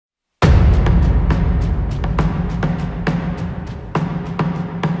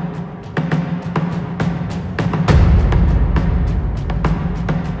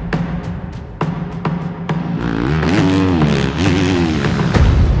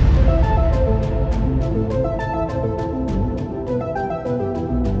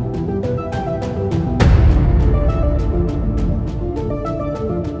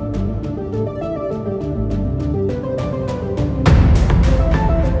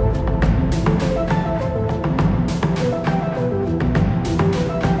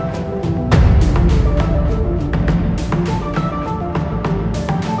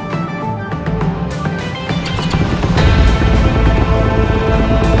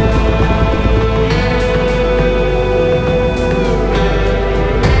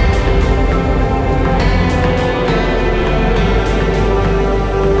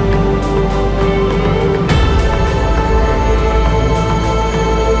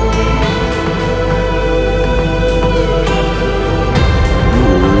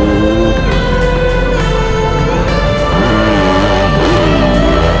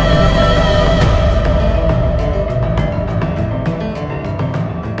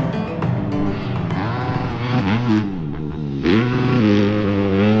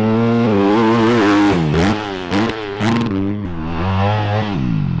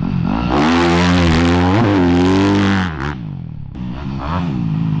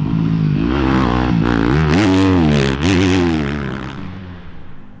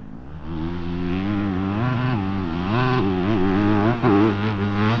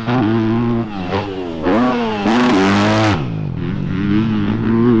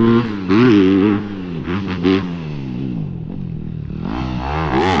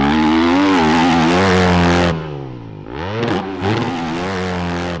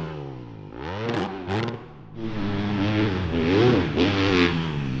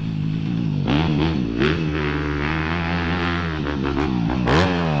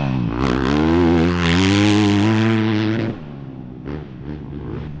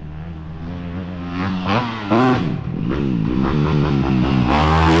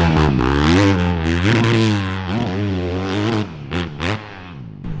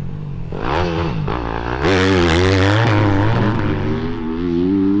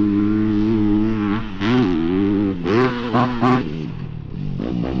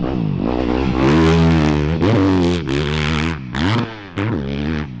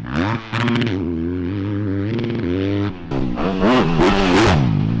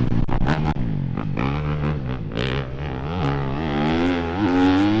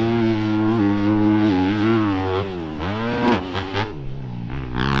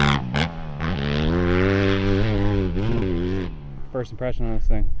First impression on this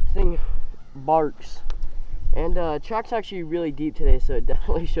thing? This thing barks. And track's actually really deep today, so it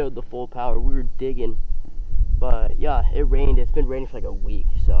definitely showed the full power. We were digging. But yeah, it rained. It's been raining for like a week,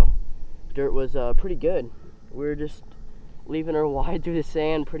 so dirt was pretty good. We were just leaving her wide through the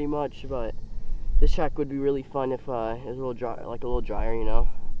sand pretty much, but this track would be really fun if it was a little dry, like a little drier, you know.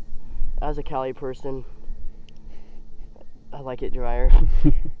 As a Cali person, I like it drier.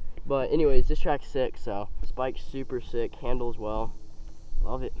 But anyways, this track's sick, so this bike's super sick, handles well,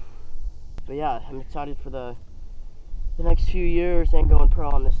 love it. But yeah, I'm excited for the next few years and going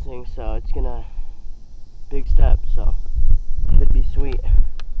pro on this thing, so it's gonna big step, so should be sweet.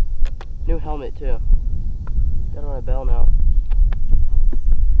 New helmet too. Got on a bell now.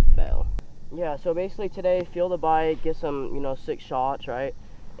 Bell. Yeah, so basically today, feel the bike, get some, you know, 6 shots, right?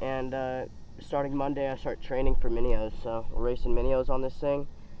 And starting Monday, I start training for Minios, so we're racing Minios on this thing.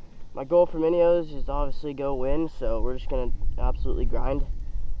 My goal for Minios is to obviously go win, so we're just gonna absolutely grind.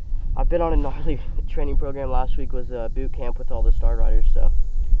 I've been on a gnarly training program. Last week was a boot camp with all the star riders, so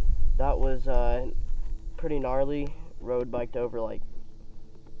that was pretty gnarly. Road biked over like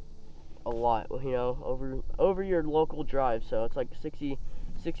a lot, you know, over your local drive, so it's like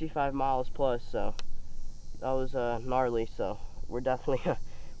 65 miles plus, so that was gnarly. So we're definitely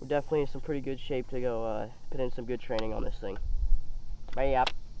in some pretty good shape to go put in some good training on this thing. But yeah,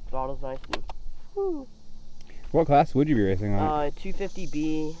 throttle's nice and woo. What class would you be racing on?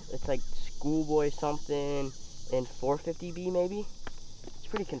 250B, it's like schoolboy something, and 450B maybe. It's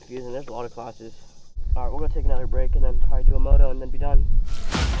pretty confusing, there's a lot of classes. Alright, we'll go take another break and then probably do a moto and then be done.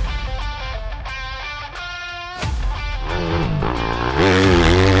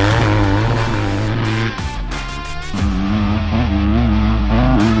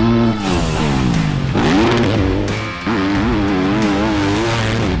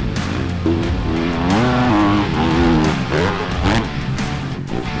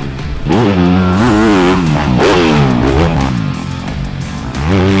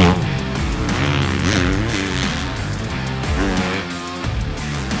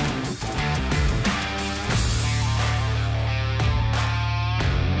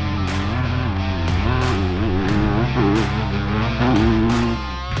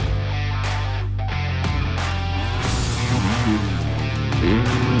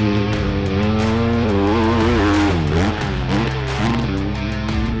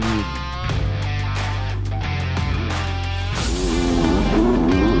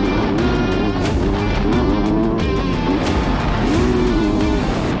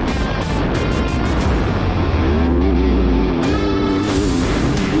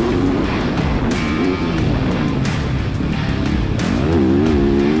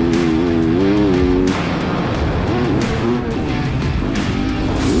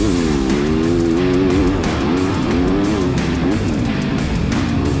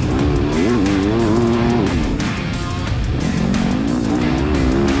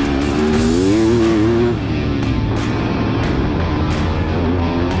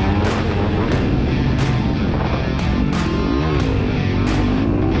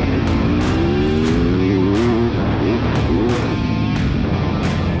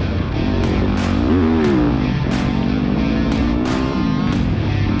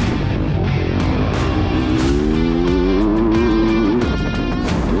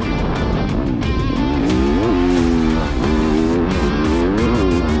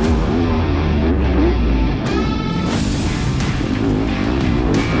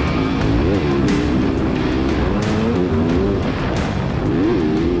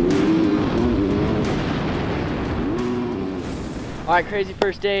 Alright, crazy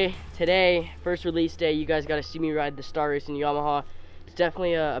first day today, first release day. You guys got to see me ride the Star Racing Yamaha. It's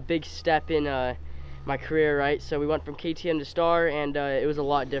definitely a big step in my career, right? So we went from KTM to Star, and it was a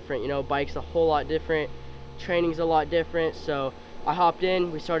lot different. You know, bike's a whole lot different, training's a lot different. So I hopped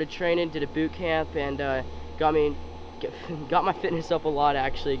in, we started training, did a boot camp, and got my fitness up a lot.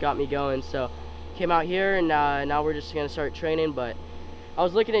 Actually got me going. So came out here, and now we're just gonna start training. But I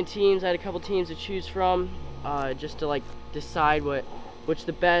was looking at teams. I had a couple teams to choose from, just to like decide which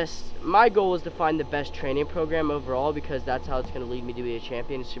the best. My goal was to find the best training program overall, because that's how it's going to lead me to be a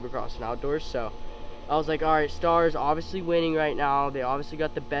champion in Supercross and outdoors. So I was like, all right, Star's obviously winning right now, they obviously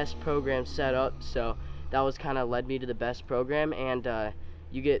got the best program set up, so that was kind of led me to the best program. And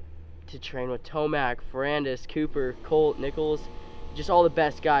you get to train with Tomac, Ferrandis, Cooper, Colt, Nichols, just all the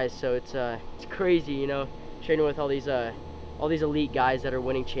best guys. So it's crazy, you know, training with all these elite guys that are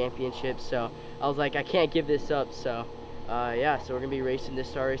winning championships. So I was like, I can't give this up. So yeah, so we're gonna be racing this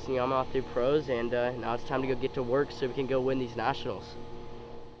Star Racing Yamaha through pros, and now it's time to go get to work so we can go win these nationals.